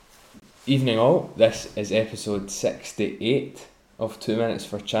Evening all, this is episode 68 of 2 Minutes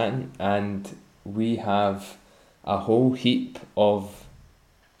for Chatting, and we have a whole heap of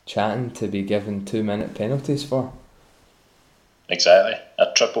chatting to be given 2 minute penalties for. Exactly.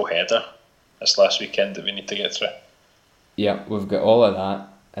 A triple header this last weekend that we need to get through. Yeah, we've got all of that,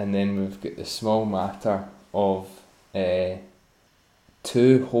 and then we've got the small matter of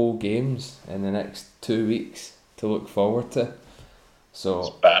two whole games in the next 2 weeks to look forward to. It's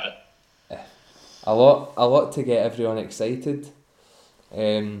So bad. a lot to get everyone excited.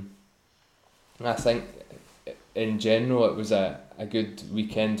 I think in general it was a good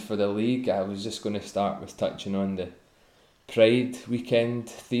weekend for the league. I was just going to start with touching on the Pride weekend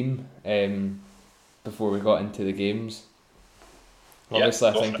theme before we got into the games. Obviously,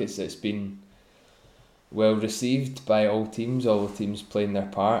 I think it's been well received by all the teams playing their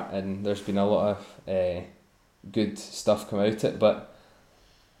part, and there's been a lot of good stuff come out of it, but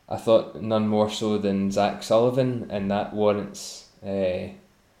I thought none more so than Zach Sullivan, and that warrants a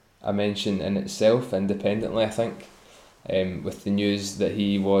mention in itself independently, I think, with the news that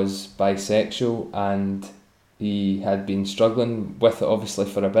he was bisexual and he had been struggling with it obviously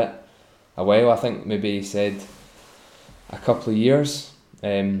for a while. I think maybe he said a couple of years,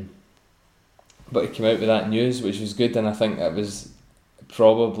 but he came out with that news, which was good, and I think it was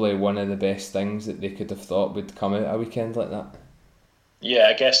probably one of the best things that they could have thought would come out a weekend like that. Yeah,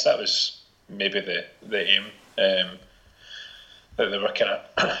 I guess that was maybe the aim that they were kind of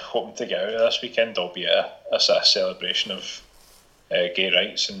hoping to get out of this weekend, albeit a sort of celebration of gay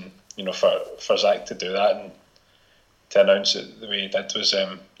rights, and for Zach to do that and to announce it the way he did was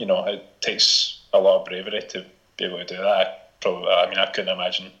it takes a lot of bravery to be able to do that. I couldn't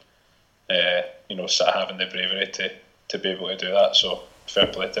imagine sort of having the bravery to be able to do that. So fair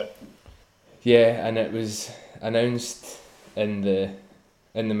play to him. Yeah, and it was announced in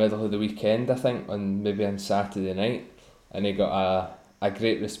the middle of the weekend, I think, on Saturday night, and he got a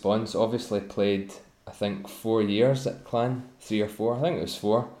great response. Obviously played, I think, 4 years at Clan, 3 or 4, I think it was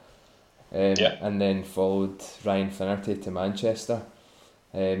 4, and then followed Ryan Finnerty to Manchester.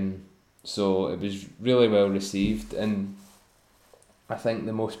 So it was really well received, and I think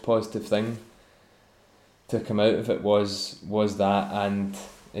the most positive thing to come out of it was that, and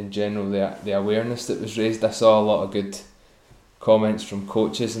in general the awareness that was raised. I saw a lot of good comments from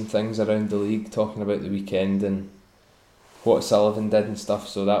coaches and things around the league talking about the weekend and what Sullivan did and stuff,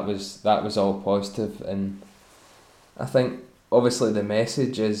 so that was all positive, and I think obviously the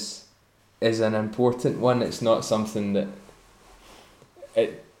message is an important one. It's not something that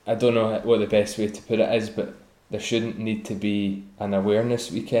I don't know what the best way to put it is, but there shouldn't need to be an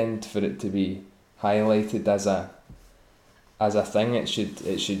awareness weekend for it to be highlighted as a thing. It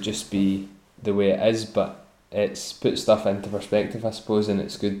should just be the way it is, but it's put stuff into perspective, I suppose, and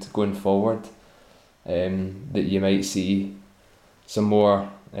it's good going forward that you might see some more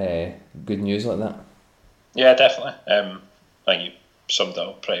good news like that. Yeah, definitely. I think you summed it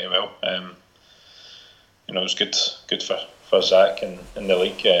up pretty well. It was good for Zach and the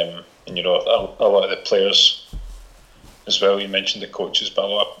league, and a lot of the players as well. You mentioned the coaches, but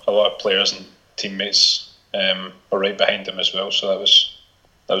a lot of players and teammates were right behind him as well. So that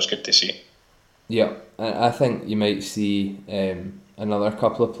was good to see. Yeah, I think you might see another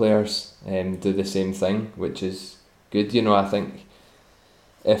couple of players do the same thing, which is good. I think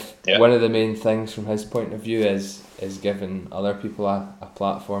if one of the main things from his point of view is giving other people a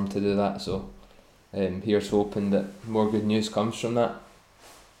platform to do that. So here's hoping that more good news comes from that.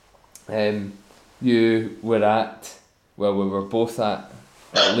 You were we were both at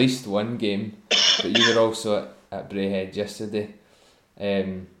least one game, but you were also at Braehead yesterday,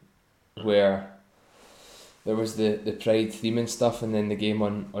 where there was the Pride theme and stuff, and then the game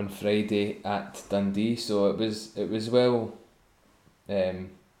on Friday at Dundee. So it was well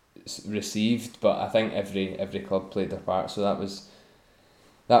received, but I think every club played their part, so that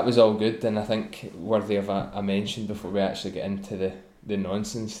was all good, and I think worthy of a mention before we actually get into the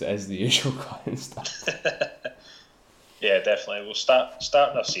nonsense that is the usual Clan stuff. Yeah, definitely. We'll start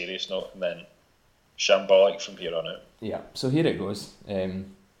on a serious note and then shambolic from here on out. Yeah, so here it goes.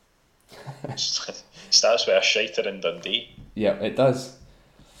 Starts with a shiter in Dundee. Yeah, it does.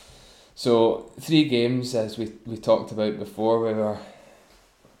 So 3 games, as we talked about before. We were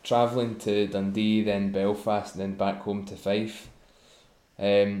travelling to Dundee, then Belfast, and then back home to Fife.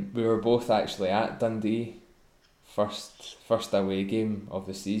 We were both actually at Dundee. First away game of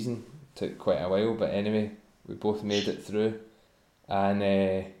the season. Took quite a while, but anyway, we both made it through.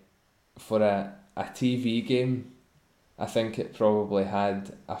 And for a TV game, I think it probably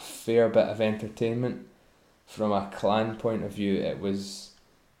had a fair bit of entertainment. From a Clan point of view, it was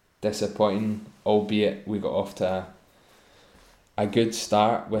disappointing, albeit we got off to a good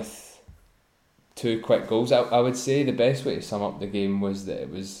start with 2 quick goals. I would say the best way to sum up the game was that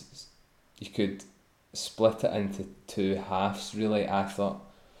you could split it into 2 halves really. I thought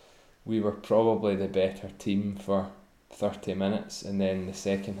we were probably the better team for 30 minutes, and then the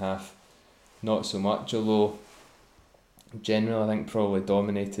second half not so much, although generally I think probably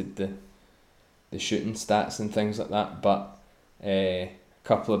dominated the shooting stats and things like that, but a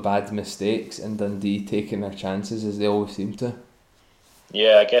couple of bad mistakes and Dundee taking their chances as they always seem to.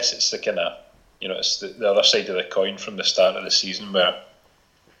 Yeah, I guess it's the kind of, it's the other side of the coin from the start of the season where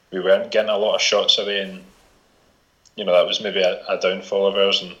we weren't getting a lot of shots away, and that was maybe a downfall of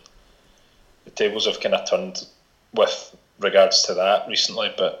ours, and the tables have kind of turned with regards to that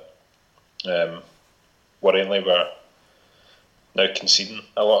recently, but worryingly we're now conceding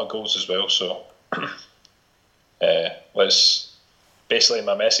a lot of goals as well, so basically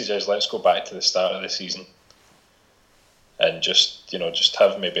my message is let's go back to the start of the season and just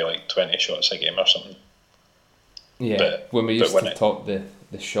have maybe like 20 shots a game or something. Yeah, but when we used to talk the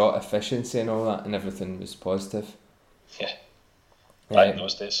shot efficiency and all that, and everything was positive. Yeah, back in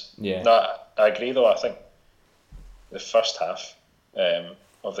those days. Yeah. No, I agree though. I think the first half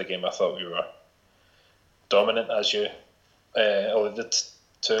of the game, I thought we were dominant, as you alluded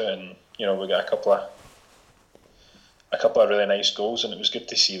to, and we got a couple of really nice goals, and it was good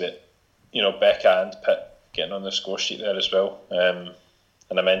to see that Becca and Pitt getting on the score sheet there as well. And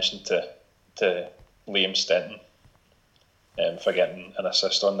I mentioned to Liam Stenton for getting an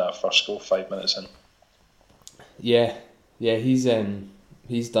assist on that first goal 5 minutes in. Yeah, he's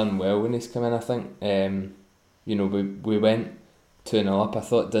done well when he's come in, I think. We went 2-0 up. I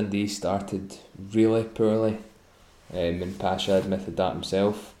thought Dundee started really poorly, and Pasha admitted that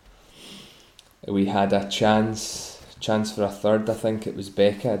himself. We had a chance for a third. I think it was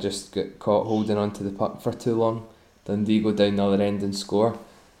Becca just got caught holding on to the puck for too long. Dundee go down the other end and score,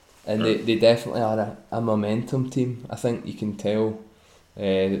 and they definitely are a momentum team. I think you can tell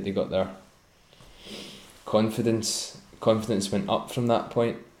that they got their confidence went up from that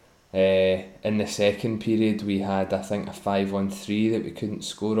point. In the second period we had, I think, a 5-on-3 that we couldn't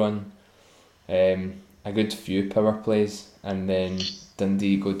score on, a good few power plays, and then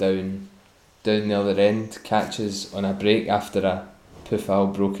Dundee go down the other end, catches on a break after a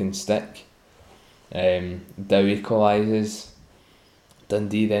Pufal broken stick. Dow equalises.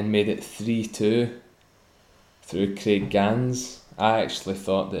 Dundee then made it 3-2 through Craig Gans. I actually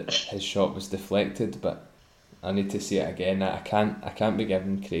thought that his shot was deflected, but I need to see it again. I can't be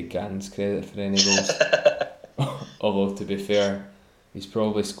giving Craig Gans credit for any goals. Although, to be fair, he's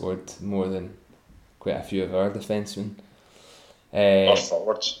probably scored more than quite a few of our defencemen. Or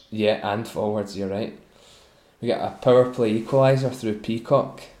forwards. Yeah, and forwards, you're right. We got a power play equaliser through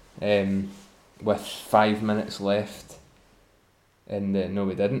Peacock with 5 minutes left. No,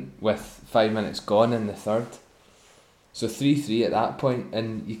 we didn't. With 5 minutes gone in the third. So 3-3 at that point,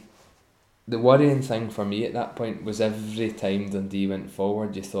 and the worrying thing for me at that point was every time Dundee went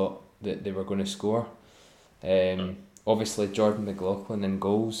forward, you thought that they were going to score. Obviously, Jordan McLaughlin in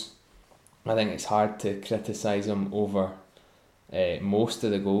goals. I think it's hard to criticise him over most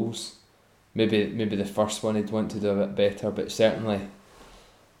of the goals. Maybe the first one he'd want to do a bit better, but certainly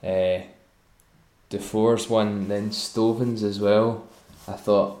Dufour's one, then Stoven's as well. I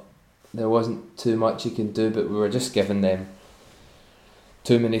thought there wasn't too much he can do, but we were just giving them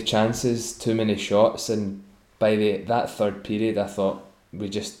too many chances, too many shots, and by that third period I thought we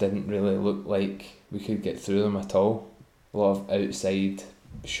just didn't really look like we could get through them at all. A lot of outside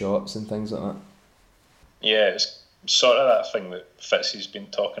shots and things like that. Yeah, it's sort of that thing that Fitzy's been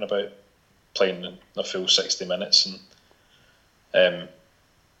talking about, playing the full 60 minutes, and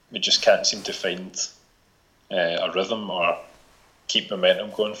we just can't seem to find a rhythm or keep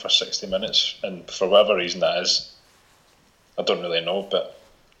momentum going for 60 minutes, and for whatever reason that is, I don't really know, but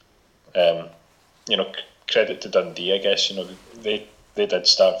credit to Dundee, I guess. They did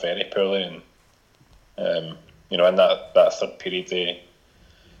start very poorly, and in that third period they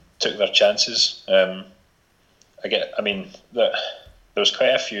took their chances. There was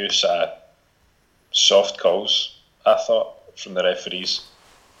quite a few sort of soft calls, I thought, from the referees.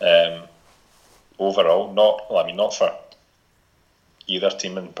 Overall, not for either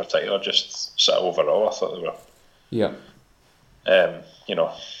team in particular, just sort of overall, I thought they were. Yeah.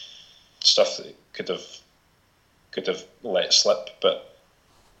 Stuff that could have let slip, but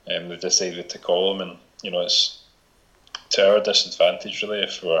they decided to call them, and it's to our disadvantage really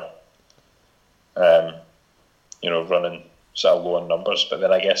if we're running sort of low in numbers. But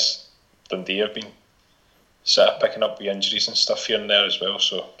then I guess Dundee have been sort of picking up the injuries and stuff here and there as well,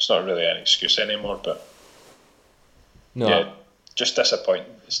 so it's not really an excuse anymore. But No, yeah, just disappointing.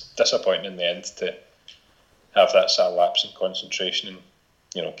 It's disappointing in the end to have that sort of lapse in concentration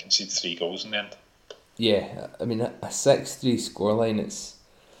and concede 3 goals in the end. yeah, I mean a 6-3 scoreline. It's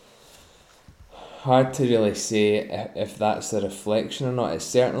hard to really say if that's a reflection or not. It's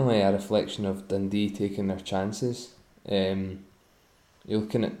certainly a reflection of Dundee taking their chances. You're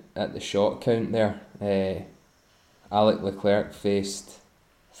looking at the shot count there. Alec Leclerc faced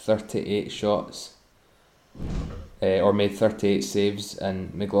 38 shots, or made 38 saves,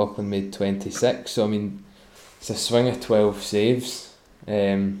 and McLaughlin made 26. So I mean, it's a swing of 12 saves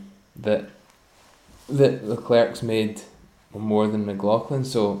that Leclerc's made more than McLaughlin.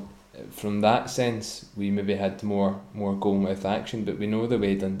 So from that sense, we maybe had more goal mouth action, but we know the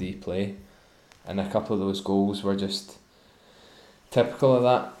way Dundee play, and a couple of those goals were just typical of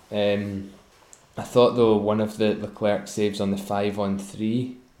that. I thought though one of the Leclerc saves on the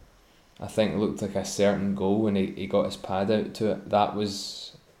 5-on-3, I think looked like a certain goal when he got his pad out to it. That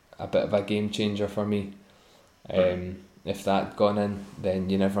was a bit of a game changer for me. If that had gone in, then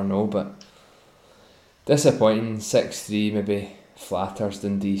you never know. But disappointing, 6-3 maybe flatters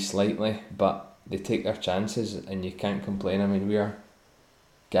Dundee slightly, but they take their chances and you can't complain. I mean, we are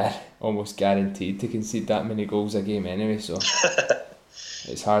almost guaranteed to concede that many goals a game anyway, so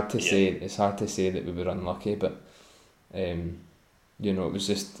it's hard to say. It's hard to say that we were unlucky, but it was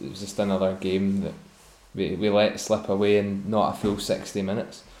just another game that we let slip away in not a full 60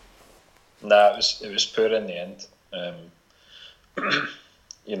 minutes. Nah, it was poor in the end.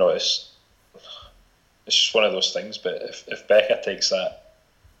 It's just one of those things. But if Becca takes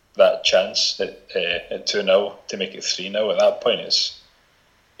that chance at 2-0 to make it 3-0 at that point, it's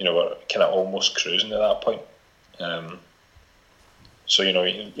we're kind of almost cruising at that point. So you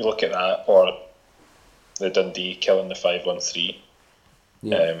look at that, or the Dundee killing the 5-on-3.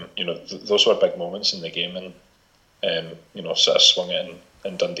 Yeah. Those were big moments in the game, and sort of swung it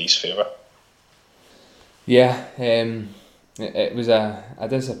in Dundee's favour. Yeah, it was a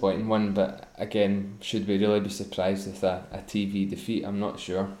disappointing one, but again, should we really be surprised with a TV defeat? I'm not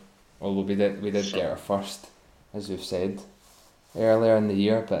sure. Although we did get our first, as we've said earlier in the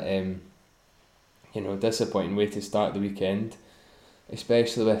year, but disappointing way to start the weekend,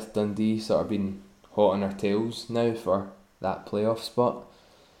 especially with Dundee sort of being hot on our tails now for that playoff spot.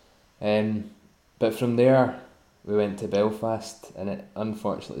 But from there we went to Belfast and it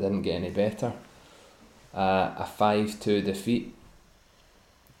unfortunately didn't get any better. A 5-2 defeat.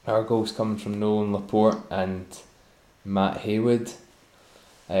 Our goals coming from Nolan Laporte and Matt Haywood.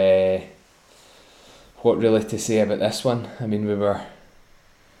 What really to say about this one? I mean, we were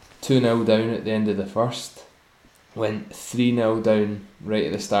 2-0 down at the end of the first, went 3-0 down right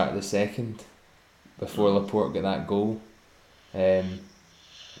at the start of the second before Laporte got that goal.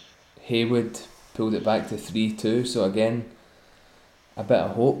 Haywood pulled it back to 3-2, so again a bit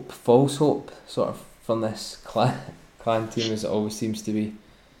of hope, false hope sort of from this clan team, as it always seems to be.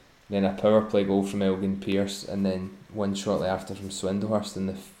 Then a power play goal from Elgin Pearce, and then one shortly after from Swindlehurst in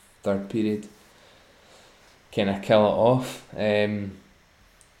the third period. Kind of kill it off.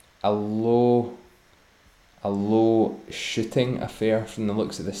 A low shooting affair from the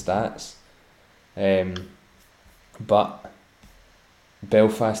looks of the stats. But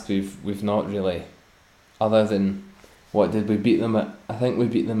Belfast, we've not really, other than what did we beat them at? I think we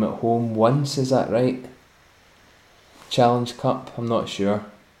beat them at home once. Is that right? Challenge Cup. I'm not sure,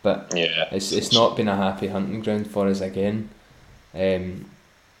 but yeah, it's not been a happy hunting ground for us again. And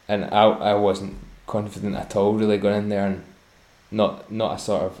I wasn't confident at all really going in there, and not a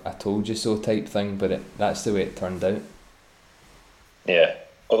sort of I told you so type thing, but that's the way it turned out. Yeah,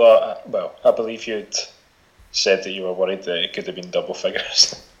 although I believe you'd said that you were worried that it could have been double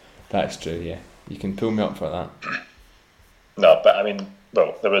figures. That's true, yeah. You can pull me up for that. No, but I mean,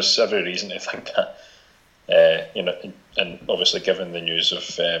 well, there was every reason to think that. And obviously given the news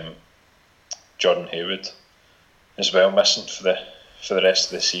of Jordan Haywood as well missing for the rest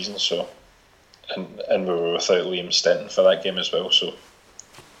of the season, so and we were without Liam Stenton for that game as well, so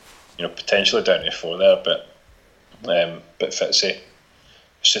potentially down to 4 there, but Fitzy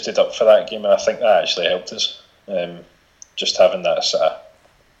suited up for that game, and I think that actually helped us. Just having that sort of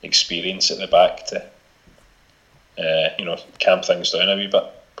experience at the back to calm things down a wee bit.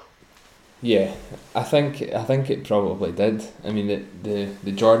 Yeah, I think it probably did. I mean,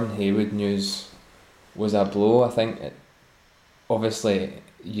 the Jordan Haywood news was a blow. I think obviously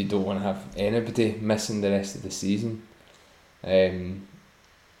you don't want to have anybody missing the rest of the season,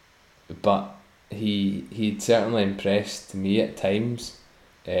 but he'd certainly impressed me at times.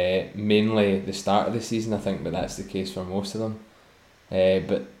 mainly the start of the season, I think, but that's the case for most of them.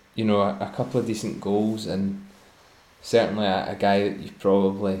 But you know, a couple of decent goals, and certainly a guy that you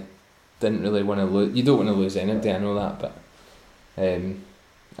probably didn't really want to lose. You don't want to lose anybody, I know that, but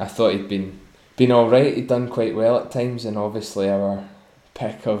I thought he'd been all right. He'd done quite well at times, and obviously our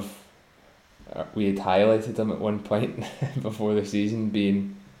pick of we had highlighted him at one point before the season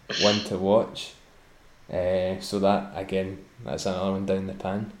being one to watch. So that again, that's another one down the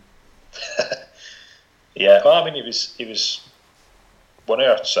pan. Yeah, well, I mean, he was one of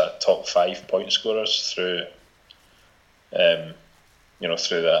our sort of top 5 point scorers through,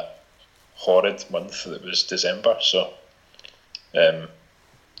 through that horrid month that was December. So,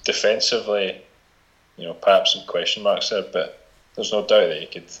 defensively, perhaps some question marks there, but there's no doubt that he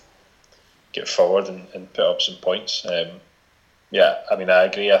could get forward and put up some points. Yeah, I mean, I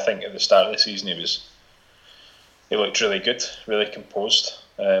agree. I think at the start of the season he looked really good, really composed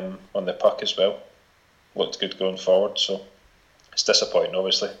on the puck as well. Looked good going forward. So it's disappointing,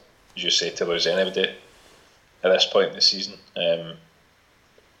 obviously, as you say, to lose anybody at this point in the season.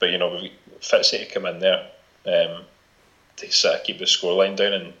 But we Fitzy to come in there to sort of keep the scoreline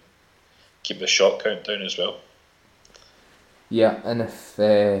down and keep the shot count down as well. Yeah, and if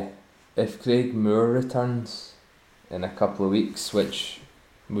Craig Moore returns in a couple of weeks, which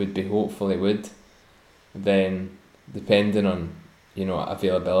would be hopefully would, then depending on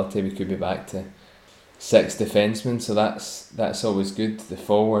availability, we could be back to 6 defensemen. So that's always good. The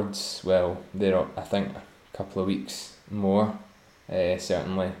forwards, well, they're I think a couple of weeks more,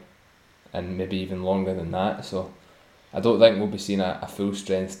 certainly, and maybe even longer than that. So I don't think we'll be seeing a full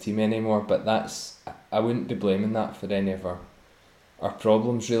strength team anymore. But I wouldn't be blaming that for any of our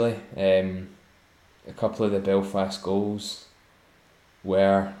problems really. A couple of the Belfast goals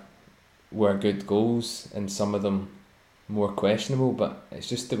were good goals, and some of them more questionable, but it's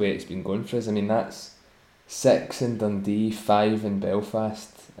just the way it's been going for us. I mean, that's 6 in Dundee, 5 in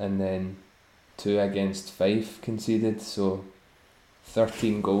Belfast, and then 2 against Fife conceded, so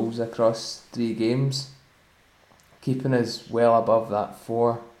 13 goals across 3 games, keeping us well above that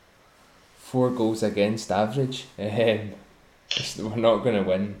 4 goals against average. We're not going to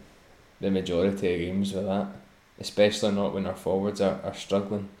win the majority of games with that, especially not when our forwards are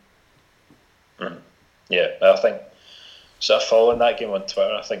struggling. Yeah, I think sort of following that game on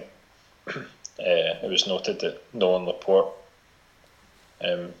Twitter, I think it was noted that Nolan Laporte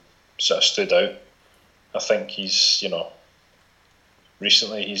sort of stood out. I think he's,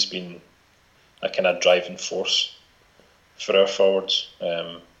 recently he's been a kind of driving force for our forwards.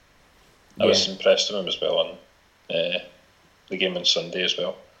 I was impressed with him as well on the game on Sunday as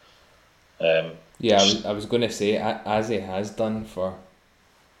well. I was going to say, as he has done for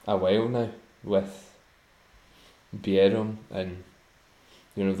a while now with Bierum and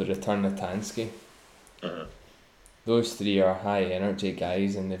the return of Tansky. Mm-hmm. Those 3 are high energy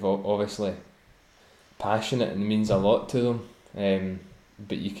guys, and they've obviously passionate and means a lot to them.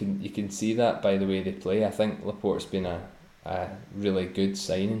 But you can see that by the way they play. I think Laporte's been a really good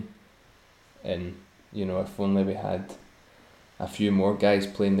signing, and if only we had a few more guys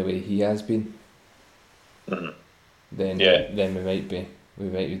playing the way he has been, then we might be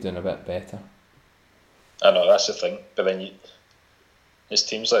doing a bit better. I know, that's the thing. But then there's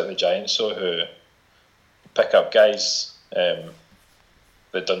teams like the Giants who pick up guys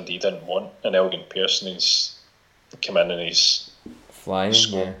that Dundee didn't want, and Elgin Pearson, he's come in and he's flying,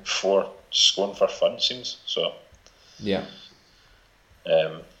 scoring for fun, seems so. Yeah.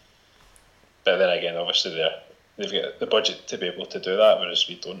 But then again, obviously they've got the budget to be able to do that, whereas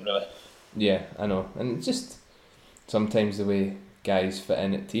we don't really. Yeah, I know, and just sometimes the way guys fit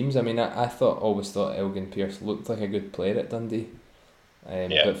in at teams. I mean, I always thought Elgin Pearce looked like a good player at Dundee,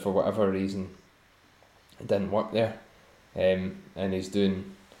 but for whatever reason, it didn't work there. And he's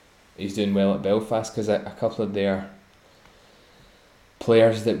doing well at Belfast, because a couple of their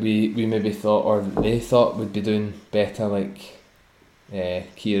players that we maybe thought, or they thought, would be doing better, like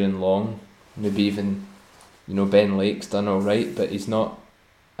Kieran Long, maybe even Ben Lake's done all right, but he's not,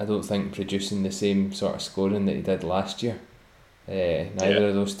 I don't think, producing the same sort of scoring that he did last year. Neither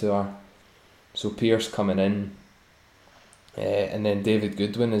of those 2 are. So Pearce coming in, and then David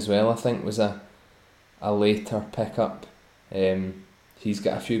Goodwin as well, I think, was a later pickup. He's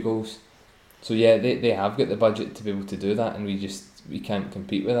got a few goals. So yeah, they have got the budget to be able to do that, and we can't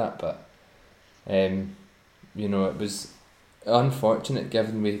compete with that. But it was unfortunate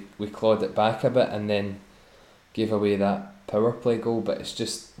given we clawed it back a bit and then gave away that power play goal. But it's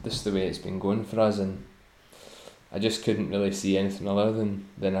just the way it's been going for us, and I just couldn't really see anything other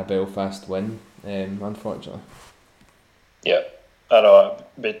than a Belfast win, unfortunately. Yeah, I know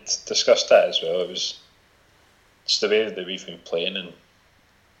we discussed that as well. It's the way that we've been playing, and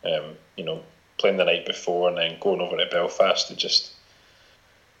playing the night before and then going over to Belfast. It just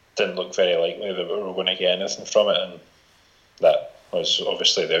didn't look very likely that we were going to get anything from it, and that was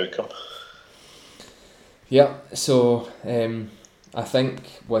obviously the outcome. Yeah, so I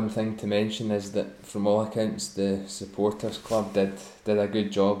think one thing to mention is that from all accounts the supporters club did a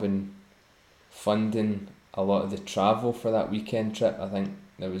good job in funding a lot of the travel for that weekend trip. I think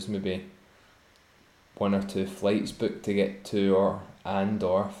there was maybe 1 or 2 flights booked to get to or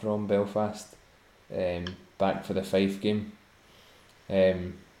from Belfast back for the Fife game.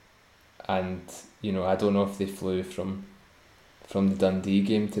 And I don't know if they flew from the Dundee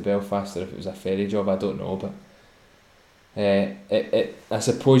game to Belfast or if it was a ferry job. I don't know, but I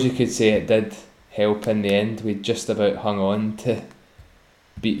suppose you could say it did help in the end. We just about hung on to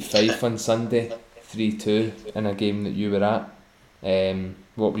beat Fife on Sunday 3-2 in a game that you were at.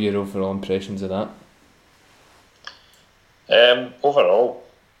 What were your overall impressions of that? Overall,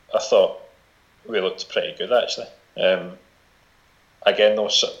 I thought we looked pretty good actually. Again, though,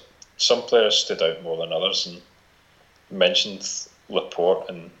 some players stood out more than others, and mentioned Laporte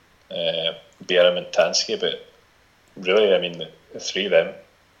and Bierman and Tansky, but really, I mean, the three of them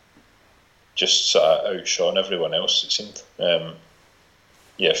just sort of outshone everyone else, it seemed.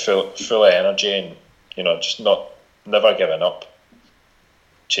 Full of energy, and just never giving up,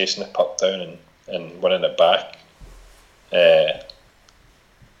 chasing the puck down and winning it back. I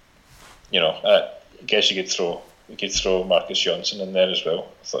guess you could throw Marcus Johnson in there as well.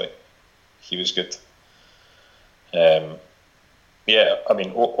 I thought he was good. I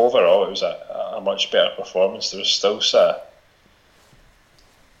mean, overall it was a much better performance. There was still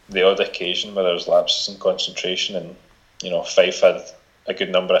the odd occasion where there was lapses in concentration, and Fife had a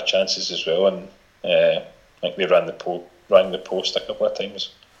good number of chances as well, and I think they rang the post a couple of times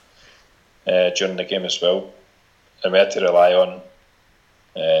during the game as well, and we had to rely on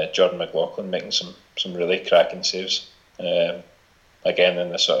Jordan McLaughlin making some really cracking saves again in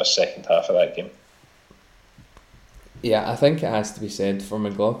the sort of second half of that game. Yeah, I think it has to be said for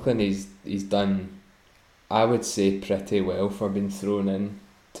McLaughlin, he's done, I would say, pretty well for being thrown in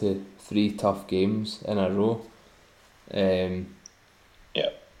to 3 tough games in a row.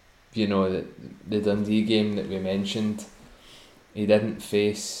 The Dundee game that we mentioned, he didn't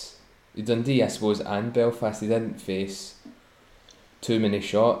face Dundee, I suppose, and Belfast. He didn't face too many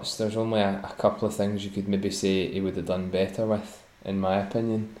shots. There's only a couple of things you could maybe say he would have done better with, in my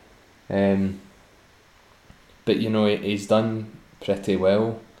opinion. But he's done pretty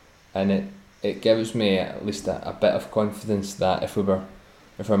well, and it gives me at least a bit of confidence that if we're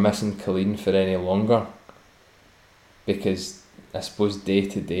missing Colleen for any longer, because I suppose day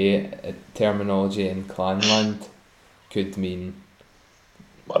to day terminology in Clanland could mean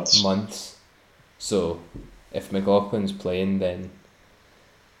months. So if McLaughlin's playing, then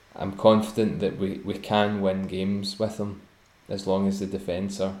I'm confident that we can win games with him as long as the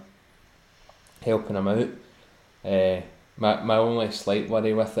defence are helping him out. My only slight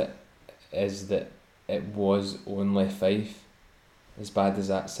worry with it is that it was only Fife, as bad as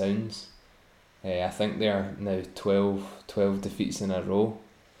that sounds. I think they are now 12 defeats in a row.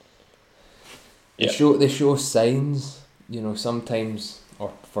 They show signs, sometimes,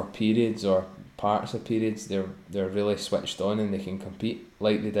 or for periods or parts of periods, they're really switched on and they can compete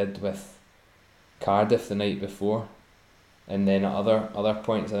like they did with Cardiff the night before, and then at other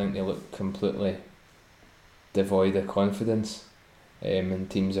points I think they look completely devoid of confidence, and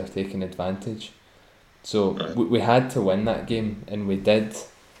teams are taking advantage. So we had to win that game, and we did,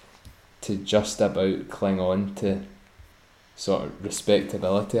 to just about cling on to sort of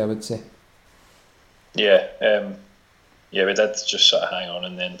respectability, I would say. We did just sort of hang on,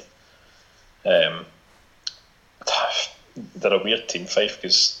 and then they're a weird team, Fife,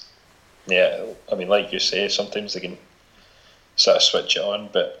 because I mean, like you say, sometimes they can sort of switch it on,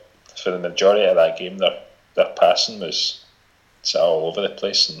 but for the majority of that game, their passing was sort of all over the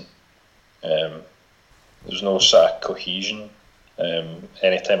place, and there's no sort of cohesion.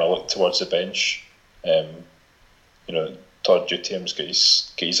 Anytime I look towards the bench, Todd Dutium's got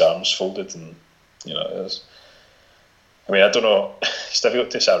his arms folded, and I don't know. It's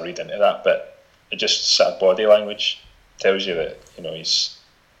difficult to sort of read into that, but it just sort of body language tells you that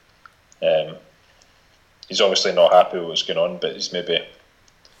he's obviously not happy with what's going on, but he's maybe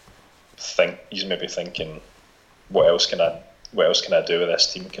thinking, what else can I do with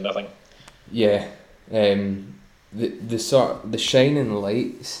this team, kind of thing. Yeah, the shining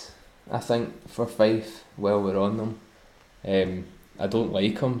lights, I think, for Fife while we're on them. I don't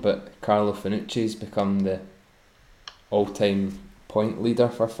like him, but Carlo Finucci's become the all-time point leader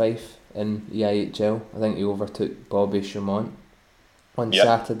for Fife in EIHL. I think he overtook Bobby Chaumont on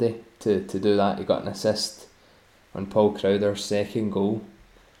Saturday to do that. He got an assist on Paul Crowder's second goal,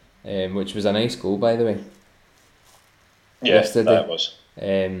 which was a nice goal, by the way. Yesterday. That was.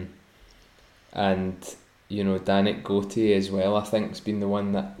 And you know, Danik Gote as well, I think, has been the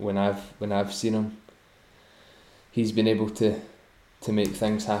one that when I've seen him, he's been able to make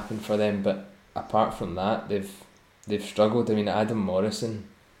things happen for them. But apart from that, they've struggled. I mean, Adam Morrison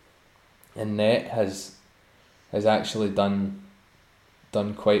in net has actually done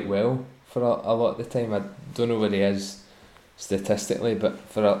quite well for a lot of the time. I don't know where he is statistically, but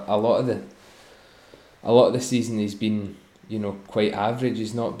for a lot of the season he's been, you know, quite average.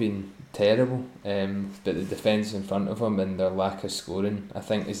 He's not been terrible, but the defence in front of him and their lack of scoring, I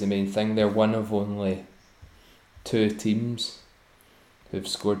think, is the main thing. They're one of only 2 teams who've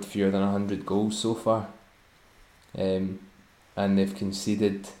scored fewer than 100 goals so far, and they've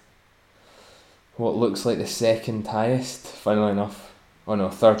conceded what looks like the second highest, funnily enough. Oh no,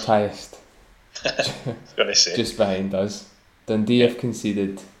 third highest. Gonna say. Just behind us. Dundee have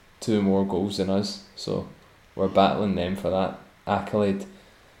conceded 2 more goals than us, so we're battling them for that accolade.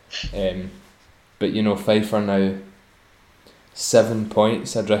 But you know, Fife are now 7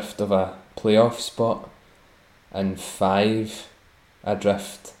 points adrift of a playoff spot and 5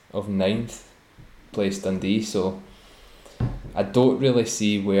 adrift of 9th place Dundee, so I don't really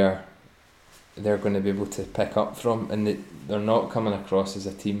see where they're going to be able to pick up from, and they're not coming across as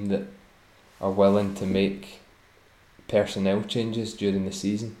a team that are willing to make personnel changes during the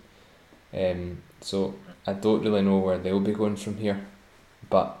season. So I don't really know where they'll be going from here,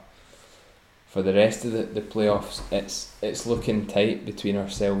 but for the rest of the playoffs, it's looking tight between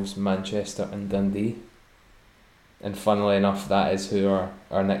ourselves, Manchester and Dundee, and funnily enough, that is who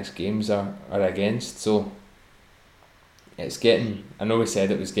our next games are against. So it's getting, I know we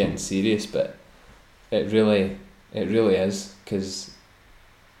said it was getting serious, but it really is, because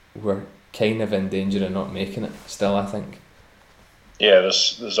we're kind of in danger of not making it still, I think. Yeah,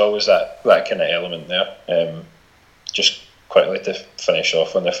 there's always that kind of element there. Just quickly to finish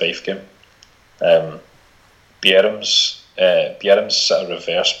off on the Fife game, Bjerum's sort of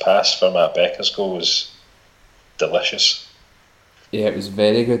reverse pass for Matt Becker's goal was delicious. Yeah, it was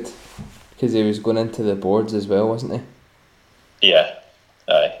very good, because he was going into the boards as well, wasn't he? Yeah,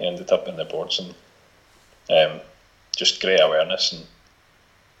 he ended up in the boards, and just great awareness, and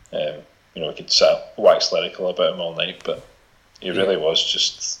you know, we could wax lyrical about him all night, but he really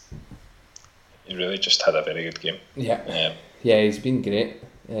just had a very good game. Yeah, he's been great.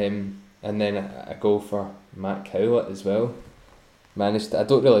 And then a goal for Matt Cowlett as well. I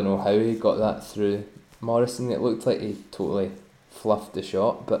don't really know how he got that through Morrison. It looked like he totally fluffed the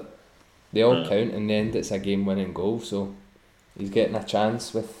shot, but they all count. In the end, it's a game-winning goal, so he's getting a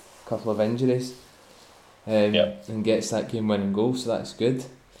chance with a couple of injuries, and gets that game-winning goal, so that's good.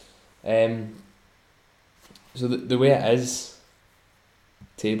 So the way it is,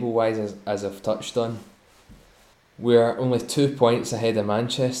 table-wise, as I've touched on, we're only 2 points ahead of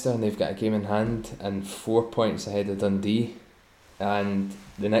Manchester, and they've got a game in hand, and 4 points ahead of Dundee. And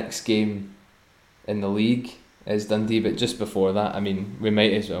the next game in the league is Dundee, but just before that, I mean, we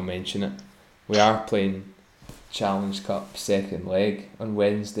might as well mention it. We are playing Challenge Cup second leg on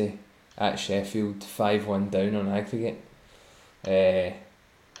Wednesday at Sheffield, 5-1 down on aggregate. I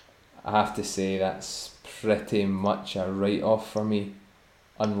have to say that's pretty much a write-off for me,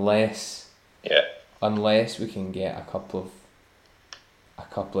 unless we can get a couple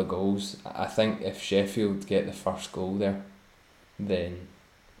of goals. I think if Sheffield get the first goal there, then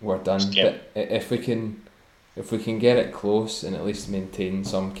we're done. But if we can get it close and at least maintain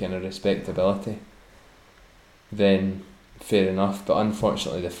some kind of respectability, then fair enough. But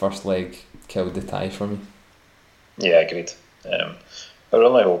unfortunately, the first leg killed the tie for me. Yeah, agreed. Our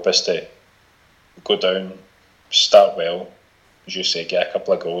only hope is to go down, start well, as you say, get a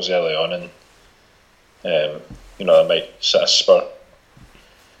couple of goals early on, and you know, that might sort of spur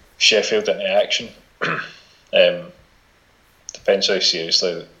Sheffield into action. Depends how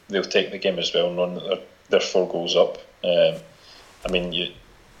seriously they'll take the game as well, knowing that they're 4 goals up. I mean,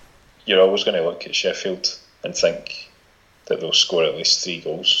 you're always going to look at Sheffield and think that they'll score at least 3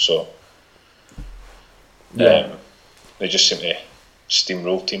 goals. So they just seem to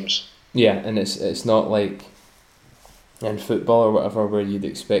steamroll teams. Yeah, and it's not like in football or whatever where you'd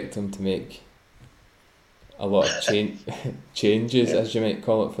expect them to make a lot of changes, as you might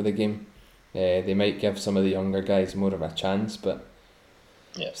call it, for the game. They might give some of the younger guys more of a chance, but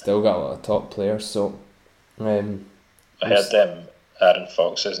still got a lot of top players. So I heard Aaron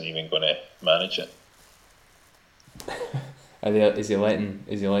Fox isn't even going to manage it. Is he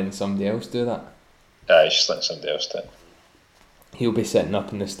letting somebody else do that? He's just letting somebody else do it. He'll be sitting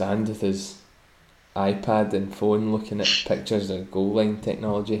up in the stand with his iPad and phone looking at pictures of goal line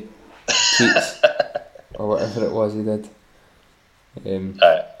technology tweets or whatever it was he did.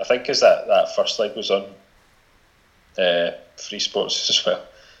 I think because that first leg was on Free Sports as well,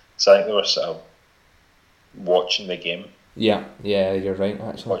 so I think they were sort of watching the game. Yeah, you're right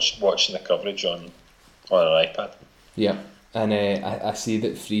actually. Watching the coverage on an iPad. Yeah, and I see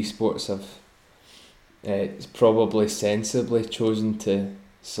that Free Sports have probably sensibly chosen to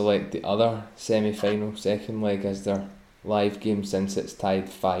select the other semi-final second leg as their live game since it's tied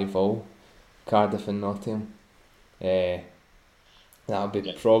 5-5, Cardiff and Nottingham. That'll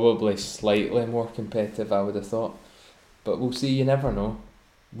be probably slightly more competitive, I would have thought, but we'll see. You never know.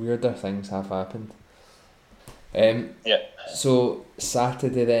 Weirder things have happened. So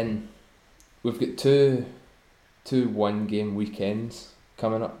Saturday then, we've got two 1-game weekends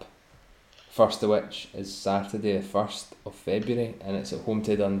coming up. First of which is Saturday the 1st of February, and it's at home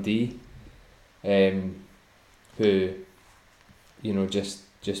to Dundee, who,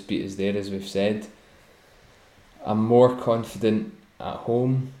 just beat us there, as we've said. I'm more confident at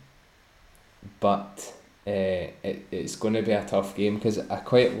home, but it's going to be a tough game because I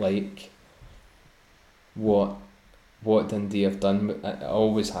quite like what Dundee have done. I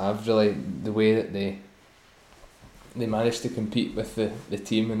always have, really, the way that they managed to compete with the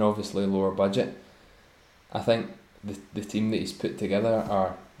team and obviously lower budget. I think the team that he's put together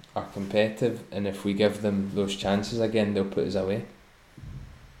are competitive, and if we give them those chances again, they'll put us away.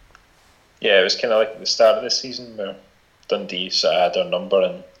 Yeah, it was kind of like at the start of the season where Dundee sort of had our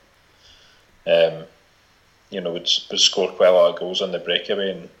number and would score quite a lot of goals on the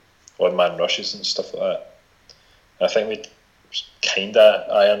breakaway and one-man rushes and stuff like that. I think we kind of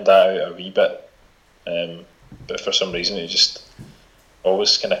ironed that out a wee bit, but for some reason it just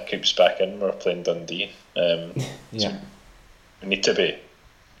always kind of creeps back in when we're playing Dundee. So we need to be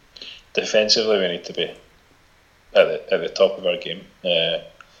defensively. We need to be at the top of our game.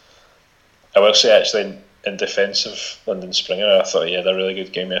 I will say actually in defence of London Springer, I thought he had a really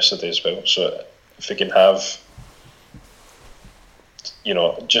good game yesterday as well. So if we can have, if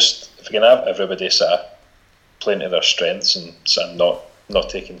we can have everybody sort of playing to their strengths and sort of not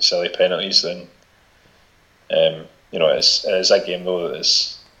taking silly penalties, then it is a game though that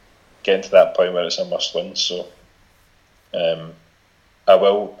is getting to that point where it's a must win. So I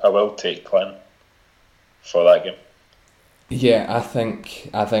will take Clan for that game. Yeah, I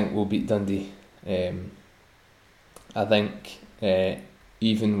think we'll beat Dundee. I think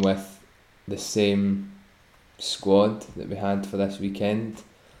even with the same squad that we had for this weekend,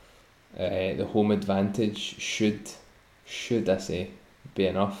 the home advantage should I say be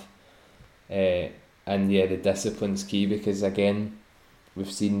enough. And yeah, the discipline's key because again,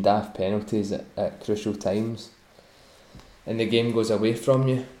 we've seen daft penalties at crucial times, and the game goes away from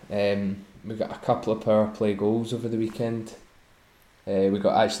you. We got a couple of power play goals over the weekend. We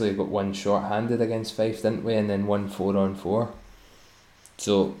got one short-handed against Fife, didn't we? And then 1 4-on-4.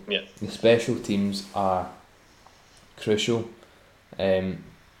 So the special teams are crucial. And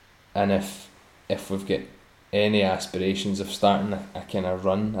if we've got any aspirations of starting a kind of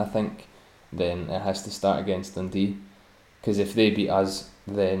run, I think, then it has to start against Dundee. Because if they beat us,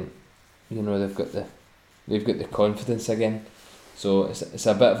 then they've got the confidence again. So it's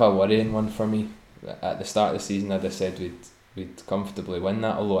a bit of a worrying one for me. At the start of the season, I'd have said we'd comfortably win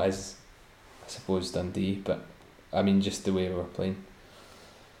that, although it is, I suppose, Dundee, but I mean just the way we're playing.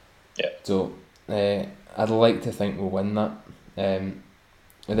 Yeah. So I'd like to think we'll win that. And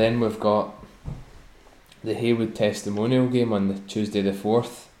then we've got the Haywood Testimonial game on the Tuesday the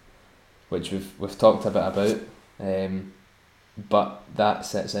 4th, which we've talked a bit about, but that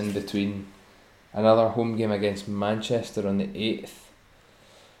sits in between another home game against Manchester on the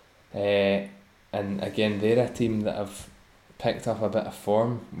 8th, and again they're a team that have picked up a bit of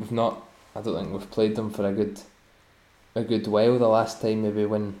form. I don't think we've played them for a good while. The last time maybe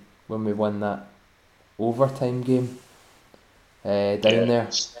when we won that overtime game down there.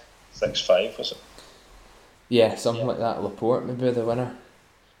 6-5 was it? Yeah, something like that. Laporte maybe the winner.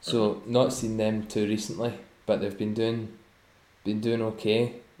 So not seen them too recently, but they've been doing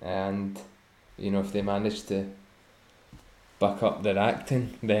okay, and if they manage to buck up their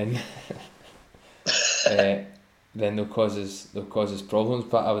acting, then then they'll cause us problems.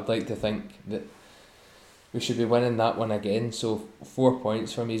 But I would like to think that we should be winning that one again. So 4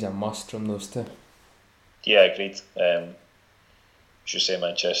 points for me is a must from those two. Yeah, agreed. Should say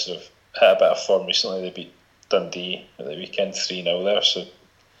Manchester have had a bit of form recently. They beat Dundee at the weekend 3-0 there, so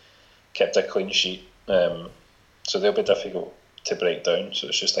kept a clean sheet. So they'll be difficult to break down. So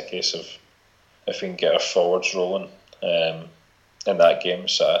it's just a case of if we can get our forwards rolling in that game,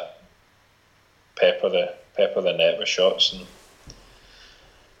 sort of pepper the net with shots and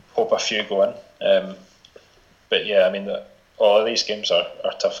hope a few go in. But yeah, I mean, all of these games are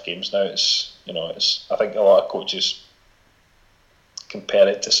tough games now. It's I think a lot of coaches compare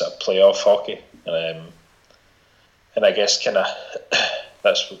it to sort of playoff hockey, and I guess kind of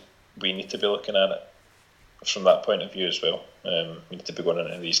that's what we need to be looking at it from that point of view as well. We need to be going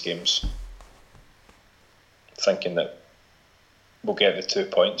into these games thinking that we'll get the 2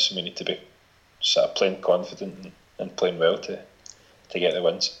 points, and we need to be sort of playing confident and playing well to get the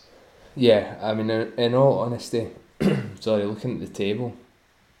wins. Yeah, I mean, in all honesty, sorry, looking at the table,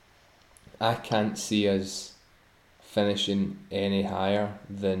 I can't see us finishing any higher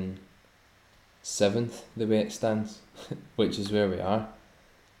than 7th the way it stands, which is where we are.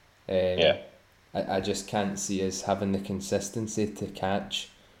 Yeah. I just can't see us having the consistency to catch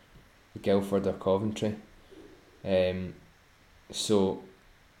Guildford or Coventry. So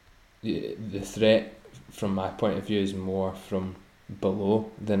the threat from my point of view is more from below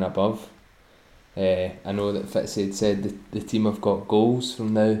than above. I know that Fitzy had said the team have got goals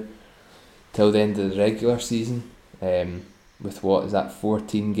from now till the end of the regular season, with what is that,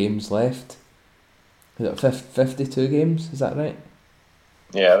 14 games left? Is it 52 games, is that right?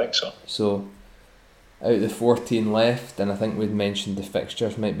 Yeah, I think so. So out of the 14 left, and I think we'd mentioned the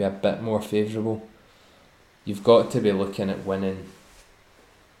fixtures might be a bit more favourable, you've got to be looking at winning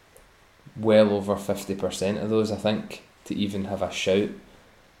well over 50% of those, I think, to even have a shout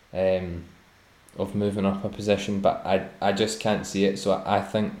of moving up a position. But I just can't see it. So I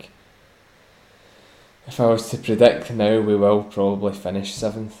think if I was to predict now, we will probably finish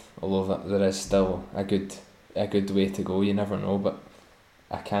 7th, although there is still a good way to go. You never know, but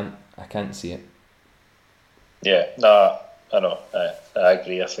I can't see it. Yeah, no, I know. I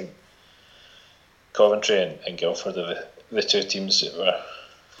agree. I think Coventry and Guildford are the two teams that were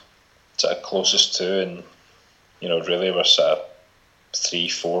sort of closest to, and really we're sort of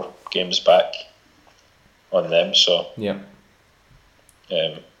 3-4 games back on them. So yeah,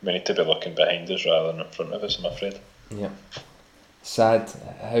 we need to be looking behind us rather than in front of us, I'm afraid. Yeah, sad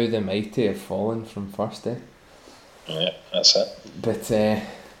how the mighty have fallen from first, eh? Yeah, that's it. But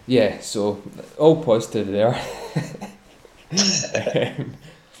yeah, so all positive there.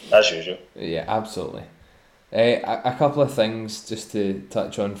 As usual. Yeah, absolutely. A couple of things just to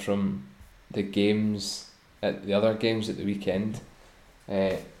touch on from the games, the other games at the weekend.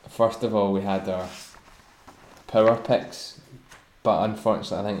 First of all, we had our power picks, but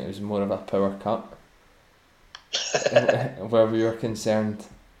unfortunately I think it was more of a power cut where we were concerned.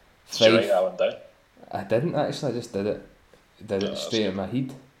 Did you write that one down? I didn't actually, I just did it straight in my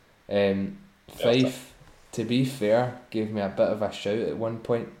head. Fife, to be fair, gave me a bit of a shout at one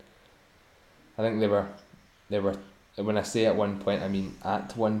point. I think they were, when I say at one point, I mean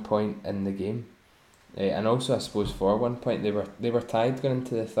at one point in the game. And also I suppose for one point they were tied going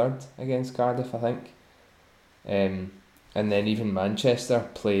into the third against Cardiff, I think. And then even Manchester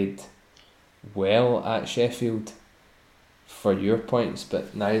played well at Sheffield for your points,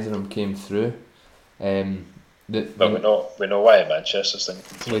 but neither of them came through. But we know why Manchester's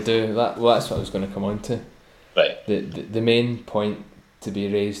thinking. We do. That's what I was going to come on to. Right. The main point to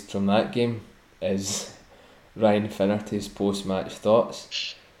be raised from that game is Ryan Finnerty's post-match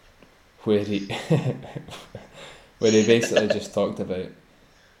thoughts, where he basically just talked about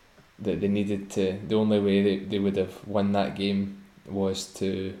that they needed to. The only way they would have won that game was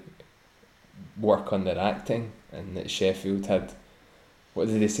to work on their acting, and that Sheffield had, what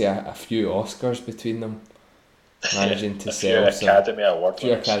did they say, a few Oscars between them, managing to sell a few Academy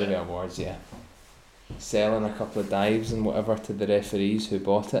Awards, yeah, selling a couple of dives and whatever to the referees who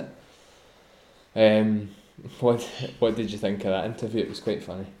bought it. What did you think of that interview? It was quite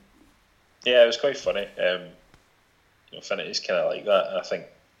funny. Yeah, it was quite funny. Finnity's kind of like that. I think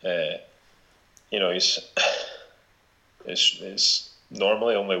he's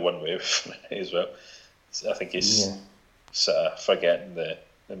normally only one way with Finnerty as well. I think he's sort of forgetting the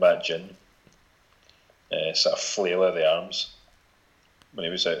Matt Ginn sort of flail of the arms when he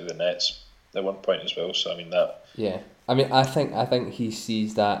was out of the nets at one point as well. So I mean that. Yeah, I mean I think he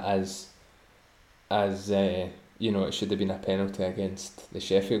sees that as it should have been a penalty against the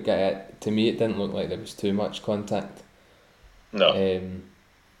Sheffield guy. To me, it didn't look like there was too much contact. No.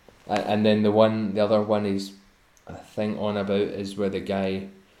 And then the other one he's, I think, on about is where the guy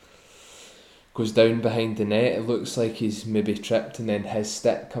goes down behind the net. It looks like he's maybe tripped, and then his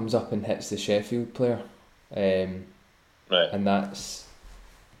stick comes up and hits the Sheffield player. Right. And that's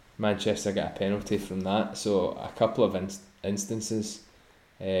Manchester got a penalty from that, so a couple of instances,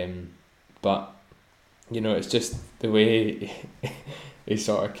 but it's just the way he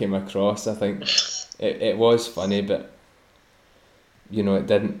sort of came across. I think it was funny, but it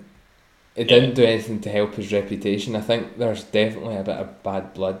didn't do anything to help his reputation. I think there's definitely a bit of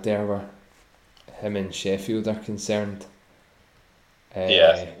bad blood there where him and Sheffield are concerned.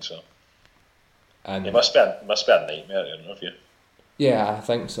 I think so. And it must be a nightmare to interview. Yeah, I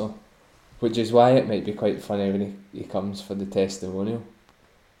think so. Which is why it might be quite funny when he comes for the testimonial.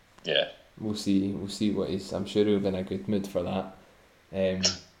 Yeah. We'll see what I'm sure he'll be in a good mood for that.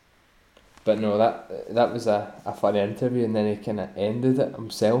 But no, that was a funny interview, and then he kind of ended it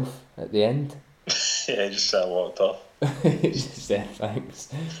himself at the end. Yeah, he just walked off. He just said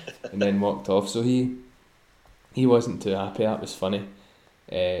thanks and then walked off. So he wasn't too happy. That was funny.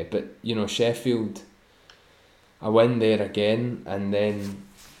 But Sheffield, a win there again, and then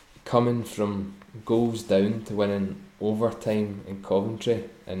coming from goals down to winning overtime in Coventry,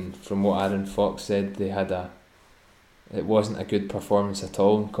 and from what Aaron Fox said, it wasn't a good performance at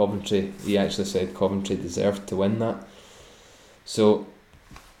all in Coventry. He actually said Coventry deserved to win that. So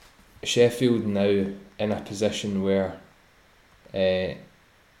Sheffield now in a position where they're,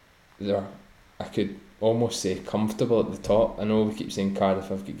 I could almost say, comfortable at the top. I know we keep saying Cardiff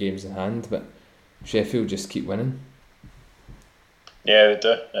have got games in hand, but Sheffield just keep winning. Yeah, they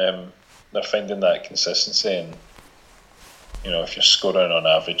do. They're finding that consistency, and if you're scoring on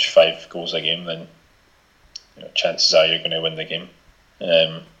average 5 goals a game, then chances are you're going to win the game.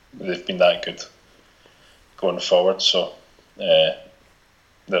 They've been that good going forward, so they're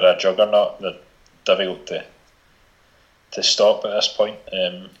a juggernaut. They're difficult to stop at this point.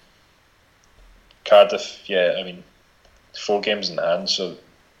 Cardiff, 4 games in hand, so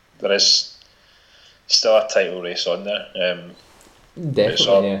there is still a title race on there.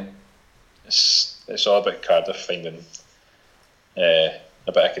 Definitely, it's all about Cardiff finding a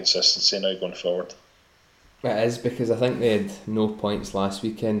bit of consistency now going forward. It is, because I think they had no points last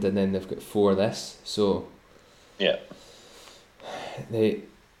weekend, and then they've got 4 this. So yeah,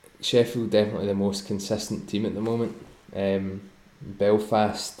 Sheffield definitely the most consistent team at the moment.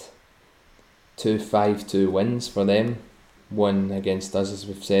 Belfast 2-5-2 wins for them. One against us, as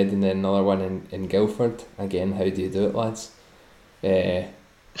we've said, and then another one in Guildford. Again, how do you do it, lads?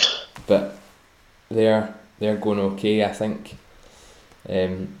 But they're going okay, I think.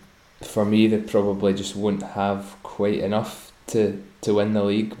 For me, they probably just won't have quite enough to win the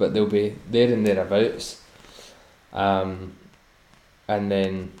league, but they'll be there and thereabouts. And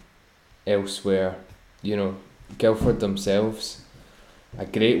then elsewhere, Guildford themselves, a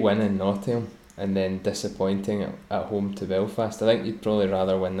great win in Nottingham, and then disappointing at home to Belfast. I think you'd probably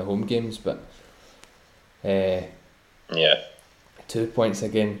rather win the home games, but 2 points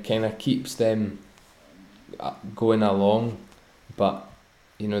again kind of keeps them going along, but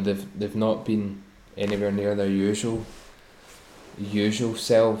they've not been anywhere near their usual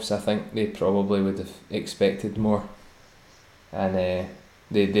selves. I think they probably would have expected more, and they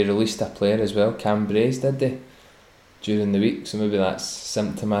released a player as well, Cam Brace, did they, during the week? So maybe that's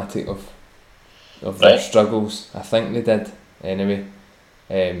symptomatic of their struggles. I think they did anyway.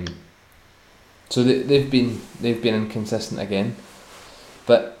 So they've been inconsistent again,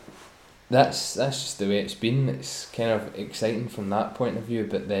 but that's just the way it's been. It's kind of exciting from that point of view,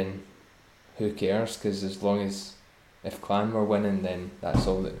 but then who cares? Because as long as if Clan were winning, then that's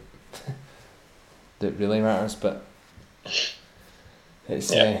all that that really matters. But it's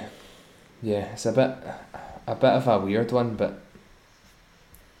it's a bit of a weird one, but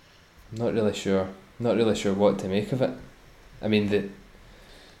I'm not really sure what to make of it. I mean, the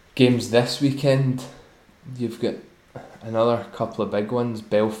games this weekend, you've got another couple of big ones.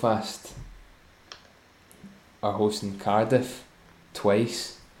 Belfast are hosting Cardiff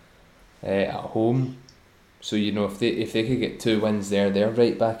twice at home, so if they could get 2 wins there, they're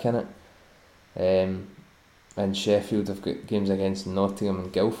right back in it. And Sheffield have got games against Nottingham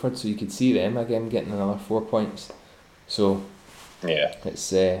and Guildford, so you could see them again getting another 4 points. So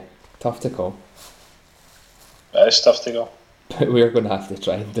it's tough to call. It is tough to go, but we're going to have to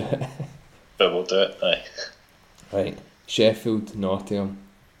try and do it. But we'll do it. Aye. Right, Sheffield, Nottingham.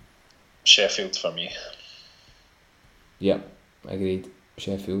 Sheffield for me. Yep, agreed.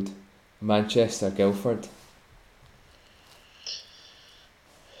 Sheffield. Manchester, Guildford.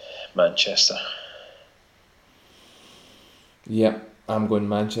 Manchester. Yep, I'm going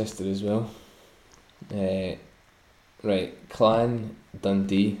Manchester as well. Right, Clan,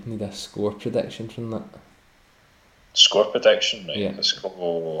 Dundee. Need a score prediction from that. Score prediction, right? Yeah. Let's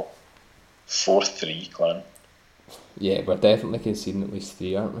go 4-3 Clan. Yeah, we're definitely conceding at least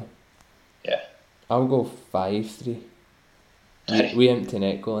 3, aren't we? Yeah. I'll go 5-3. Aye. We empty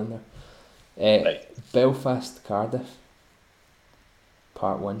net goal in there. Right. Belfast Cardiff.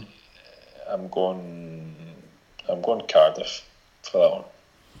 Part 1. I'm going Cardiff for that one.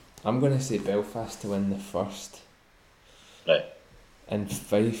 I'm going to say Belfast to win the first. Right. And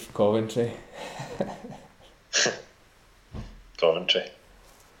Fife Coventry. Coventry.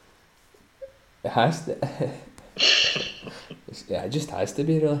 It has to. Yeah, it just has to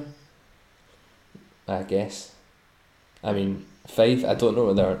be, really. I guess. I mean, Fife, I don't know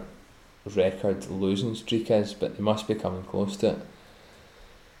what their record losing streak is, but they must be coming close to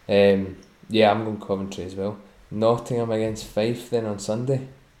it. Yeah, I'm going Coventry as well. Nottingham against Fife then on Sunday.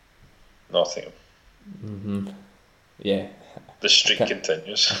 Nottingham. Yeah. The streak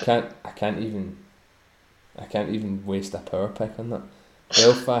continues. I can't even waste a power pick on that.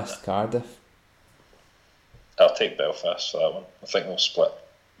 Belfast Cardiff. I'll take Belfast for that one. I think we'll split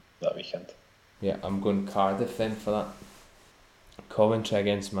that weekend. Yeah, I'm going Cardiff then for that. Coventry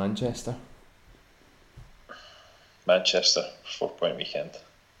against Manchester. Manchester, 4-point weekend.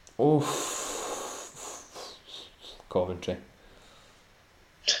 Oh, Coventry.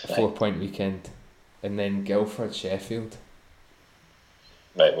 4-point weekend. And then Guildford Sheffield.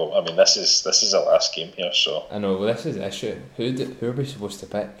 Right, well, I mean, this is the last game here, so... I know, well, this is the issue. Who are we supposed to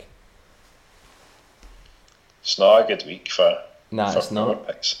pick? It's not a good week for It's not.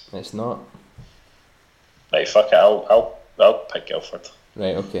 Picks. It's not. Right, fuck it, I'll pick Guildford.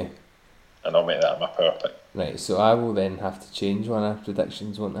 Right, okay. And I'll make that my power pick. Right, so I will then have to change one of our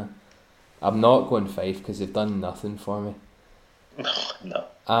predictions, won't I? I'm not going Fife because they've done nothing for me. No.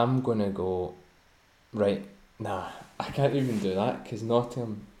 I'm going to go... Right, nah, I can't even do that because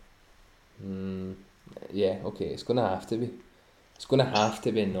Nottingham... yeah, okay, it's going to have to be. It's going to have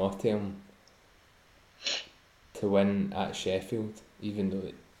to be Nottingham to win at Sheffield, even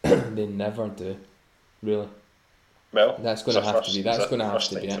though they never do, really. Well, that's going to have to be. That's going to have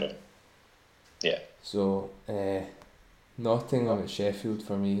to be it. Yeah. So, Nottingham at Sheffield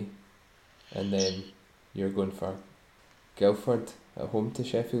for me, and then you're going for Guildford at home to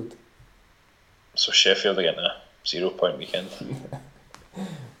Sheffield. So Sheffield are getting a 0-point weekend.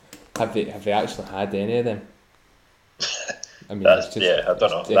 Have they actually had any of them? I mean, I don't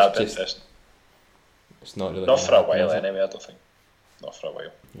know. That'd be interesting. It's not really. Not for a while, anyway. I don't think. Not for a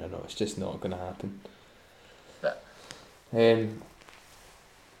while. Yeah, no, it's just not going to happen. Nah.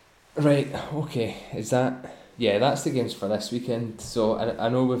 Right. Okay. Is that? Yeah, that's the games for this weekend. So I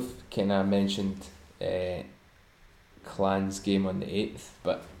know we've kind of mentioned Clan's game on the 8th,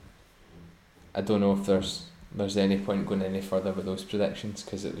 but I don't know if there's any point going any further with those predictions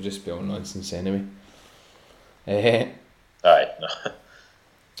because it would just be all nonsense anyway. Aye. No.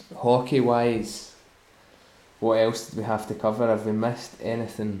 Hockey wise, what else did we have to cover? Have we missed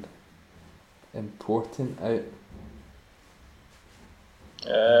anything important out?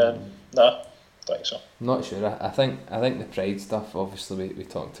 No, think so. Not sure. I think the Pride stuff. Obviously, we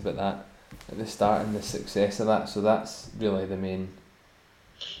talked about that at the start and the success of that. So that's really the main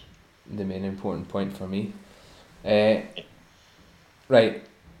important point for me. Right,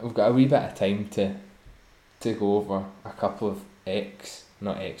 we've got a wee bit of time to go over a couple of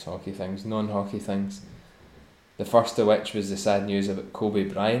non-hockey things. The first of which was the sad news about Kobe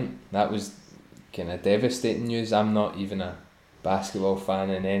Bryant. That was kind of devastating news. I'm not even a basketball fan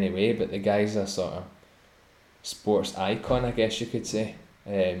in any way, but the guy's a sort of sports icon, I guess you could say.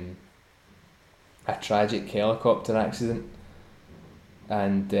 A tragic helicopter accident,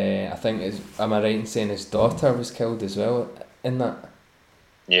 and I think am I right in saying his daughter was killed as well in that?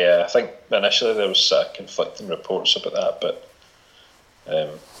 Yeah, I think initially there was conflicting reports about that, but I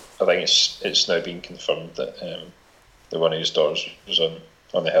think it's now been confirmed that the one of his daughters was on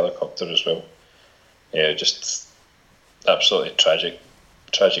the helicopter as well. Yeah, just absolutely tragic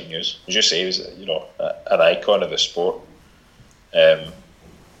news. As you say, he was an icon of the sport, and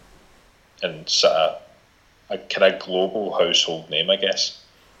sort of a kind of global household name, I guess.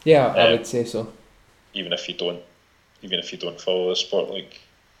 Yeah, I would say so. Even if you don't follow the sport, like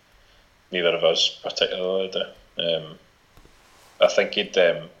neither of us particularly do. I think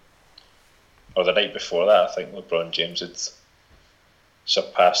or the night before that, I think LeBron James had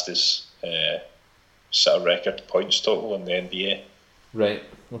surpassed his sort of record points total in the NBA. Right.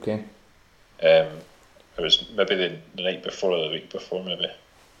 Okay. It was maybe the night before or the week before, maybe.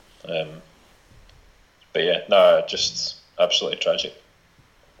 But yeah, no, just absolutely tragic.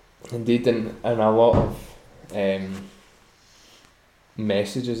 Indeed, and a lot of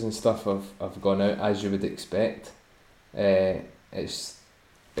messages and stuff have gone out, as you would expect. It's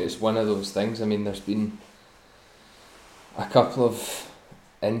one of those things. I mean, there's been a couple of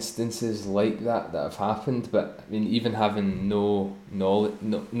instances like that have happened, but I mean, even having no knowledge,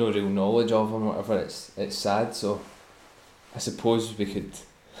 no real knowledge of them, or whatever, it's sad. So I suppose we could,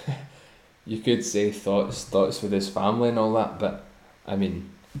 you could say thoughts with his family and all that, but I mean,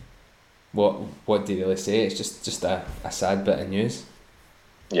 what do you really say? It's just a sad bit of news.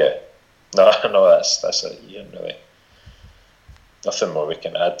 Yeah, no, that's it. Ian, really. Nothing more we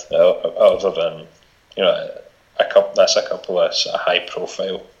can add other than, you know, that's a couple of sort of high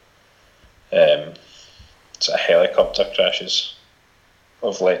profile sort of helicopter crashes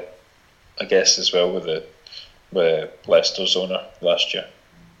of late, I guess, as well with Leicester's owner last year.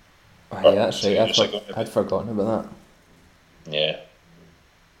 Oh, yeah, that's right. I'd forgotten about that. Yeah.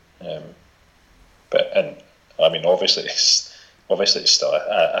 And I mean, obviously it's still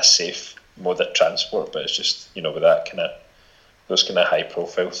a safe mode of transport, but it's just, you know, with those kind of high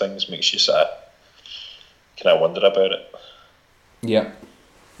profile things makes you sort of kind of wonder about it. Yeah,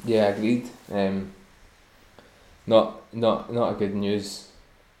 agreed. Not a good news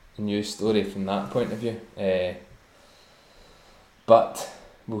story from that point of view. But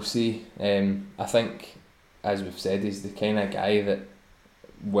we'll see. I think, as we've said, he's the kind of guy that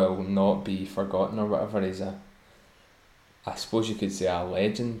will not be forgotten or whatever. He's I suppose you could say a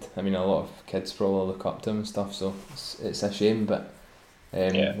legend. I mean, a lot of kids probably look up to him and stuff, so it's a shame, but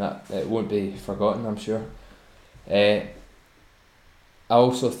that it won't be forgotten, I'm sure. I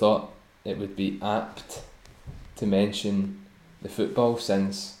also thought it would be apt to mention the football,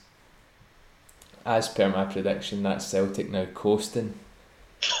 since, as per my prediction, that's Celtic now coasting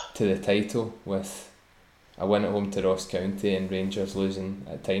to the title with a win at home to Ross County and Rangers losing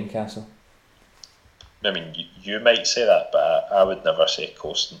at Tynecastle. I mean, you might say that, but I would never say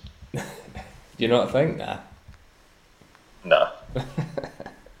coasting. Do you not think that? Nah.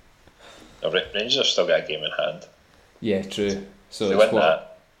 Rangers have still got a game in hand. Yeah, true. So if they win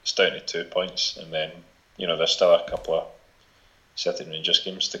that, it's down to 2 points, and then, you know, there's still a couple of Celtic Rangers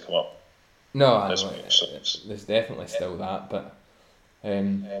games to come up. No, there's definitely still that, but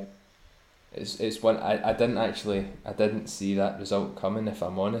it's one I didn't see that result coming, if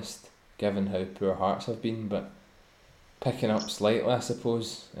I'm honest, given how poor Hearts have been, but picking up slightly, I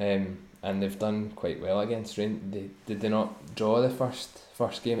suppose, and they've done quite well against Rangers. Did they not draw the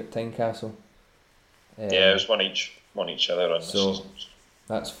first game at Tynecastle? Yeah, it was one each other on so the season.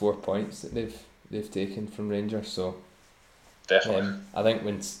 That's 4 points that they've taken from Rangers. So definitely, I think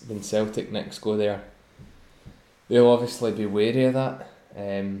when Celtic next go there, they'll obviously be wary of that.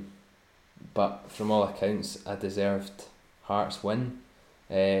 But from all accounts, a deserved Hearts win.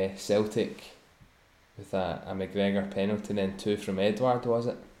 Celtic with a McGregor penalty and then 2 from Edouard, was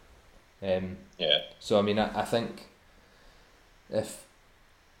it? Yeah. So I mean, I think if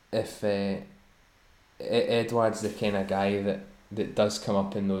Edouard's the kind of guy that does come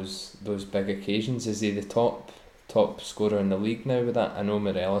up in those big occasions, is he the top scorer in the league now with that? I know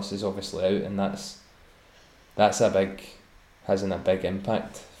Morelos is obviously out, and that's hasn't a big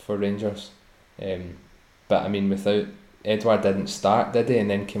impact for Rangers. But I mean, without Edouard, didn't start, did he? And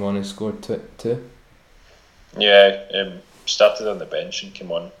then came on and scored two. Yeah, started on the bench and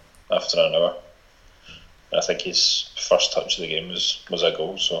came on after an hour. I think his first touch of the game was a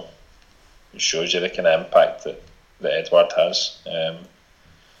goal, so it shows you the kind of impact that Edouard has. And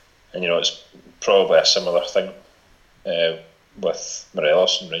you know, it's probably a similar thing with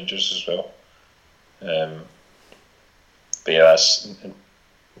Morelos and Rangers as well. But yeah, that's I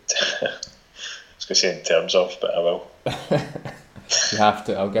was going to say in terms of, but I will. You have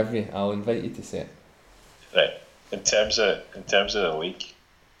to. I'll invite you to say it. Right. In terms of the league,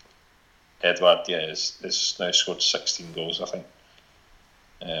 Edouard is now scored 16 goals, I think.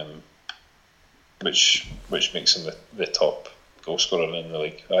 Which makes him the top goal scorer in the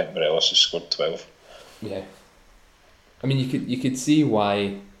league. I think Morelos has scored 12. Yeah. I mean, you could see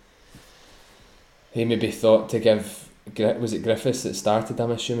why he maybe thought to give, was it Griffiths that started,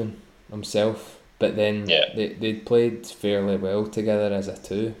 I'm assuming, himself, but then they'd played fairly well together as a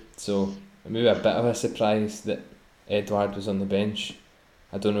two, so maybe a bit of a surprise that Edouard was on the bench.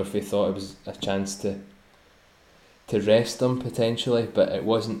 I don't know if he thought it was a chance to rest him potentially, but it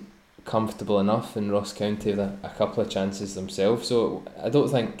wasn't comfortable enough, and Ross County had a couple of chances themselves, so I don't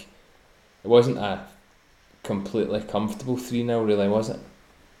think it wasn't a completely comfortable 3-0 really, was it?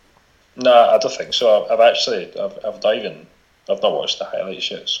 No, I don't think so. I've not watched the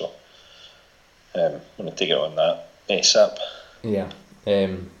highlights yet, so I'm going to take it on that ASAP. Yeah,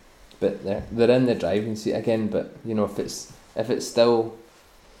 but they're in the driving seat again, but you know, if it's still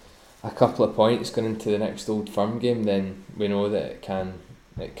a couple of points going into the next Old Firm game, then we know that it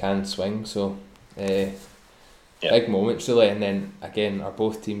can swing, so Yeah. Big moments really, and then again, are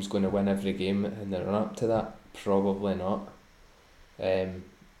both teams going to win every game in the run up to that? Probably not. When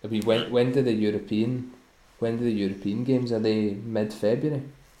do the European games, are they mid-February?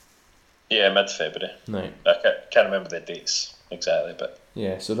 Yeah, mid-February. Right. I can't remember the dates exactly, but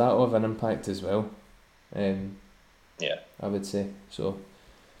Yeah, so that'll have an impact as well. yeah. I would say so.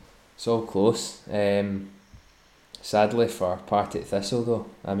 It's all close. Sadly for Partick Thistle though,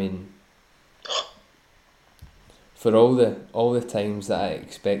 I mean, for all the times that I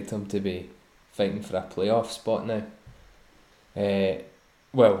expect them to be fighting for a playoff spot now.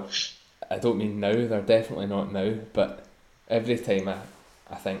 Well, I don't mean now. They're definitely not now. But every time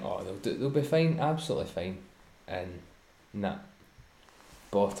I think, oh, they'll be fine, absolutely fine, and nah,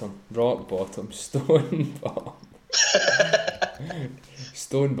 rock bottom, stone bottom,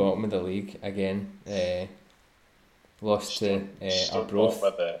 stone bottom of the league again. Lost to Arbroath.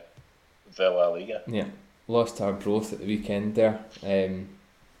 With the La Liga. Yeah, lost to Arbroath at the weekend there.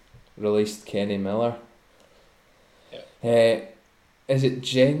 Released Kenny Miller. Yeah. Is it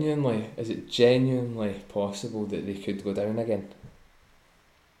genuinely possible that they could go down again?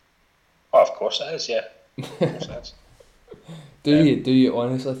 Oh, of course it is. Yeah. Of course it is. Do you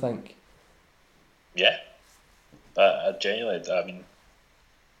honestly think? Yeah. I genuinely. I mean,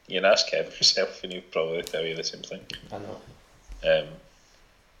 you can ask Kevin yourself, and he'll probably tell you the same thing. I know.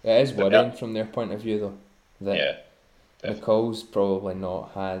 It is worrying from their point of view though. That McCall's probably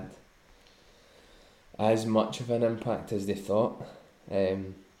not had as much of an impact as they thought.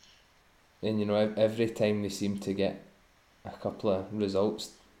 And every time they seem to get a couple of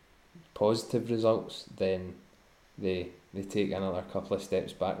results, positive results, then they take another couple of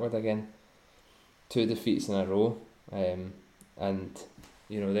steps backward again. 2 defeats in a row, and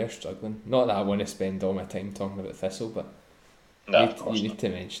they're struggling. Not that I want to spend all my time talking about Thistle, but you need to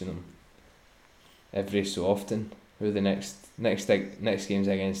mention them every so often. Who the next game's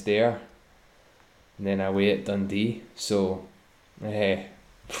against Ayr, and then away at Dundee. So, it's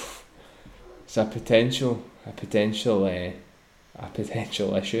a potential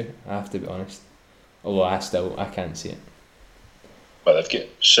issue. I have to be honest. Although I can't see it. Well, they've got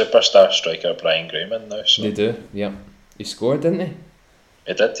superstar striker Brian Graham in now. So. They do, yeah. He scored, didn't he?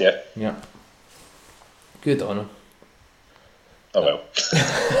 He did, yeah. Yeah. Good on him. Oh well.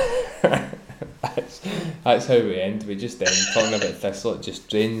 That's how we end. We just end talking about Thistle. It just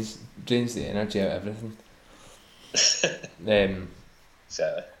drains the energy out of everything.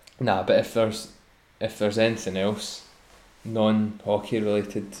 Exactly. Nah, but if there's anything else non-hockey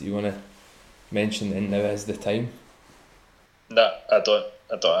related you want to mention, then now is the time. No, I don't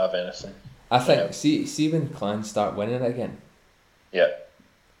have anything. I think see when clans start winning again. Yeah.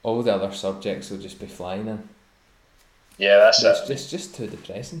 All the other subjects will just be flying in. Yeah, that's it. It's just too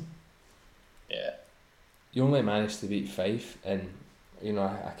depressing. Yeah. You only managed to beat Fife, and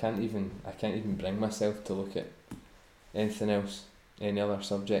I can't even bring myself to look at anything else, any other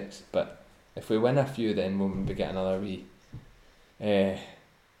subjects. But if we win a few, then we'll maybe get another wee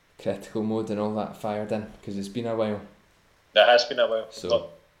critical mode and all that fired in, because it's been a while. It has been a while. So, not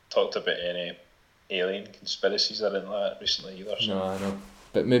talked about any alien conspiracies or anything like that recently either. So. No, I know.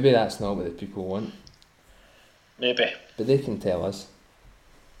 But maybe that's not what the people want. Maybe. But they can tell us.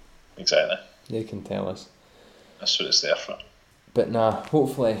 Exactly. They can tell us. That's what it's there for. But nah,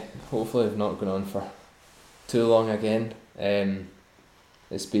 hopefully we've not gone on for too long again.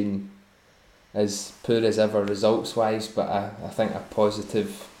 It's been as poor as ever results wise, but I think a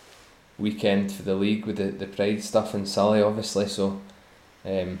positive weekend for the league with the Pride stuff in Sully, obviously. So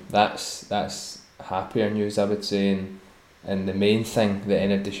that's happier news, I would say, and the main thing that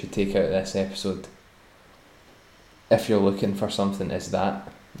anybody should take out of this episode, if you're looking for something, is that,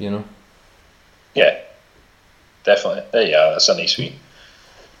 Yeah, definitely. There you are. That's a nice wee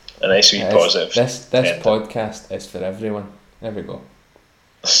positive. This podcast is for everyone. There we go.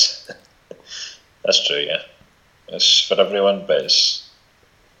 That's true. Yeah, it's for everyone, but it's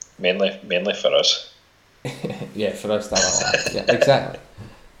mainly for us. Yeah, for us to have a laugh. Yeah, exactly.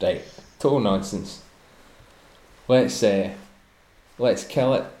 Right, total nonsense. Let's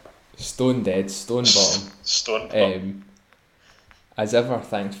kill it. Stone dead. Stone bottom. Stone bottom. As ever,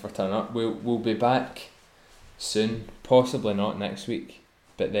 thanks for turning up. We'll be back soon. Possibly not next week,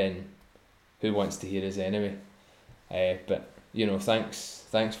 but then who wants to hear us anyway? But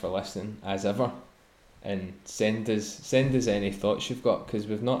thanks for listening as ever, and send us any thoughts you've got, because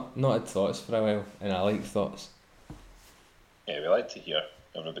we've not had thoughts for a while, and I like thoughts. Yeah, we like to hear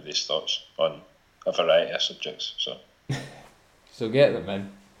everybody's thoughts on a variety of subjects. So get them in.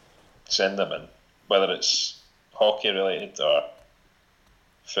 Send them in, whether it's hockey related or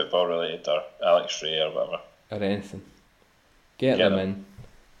football related or Alex Ray or whatever. or anything. Get them in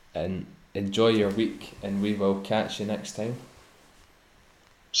and enjoy your week, and we will catch you next time.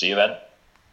 See you then.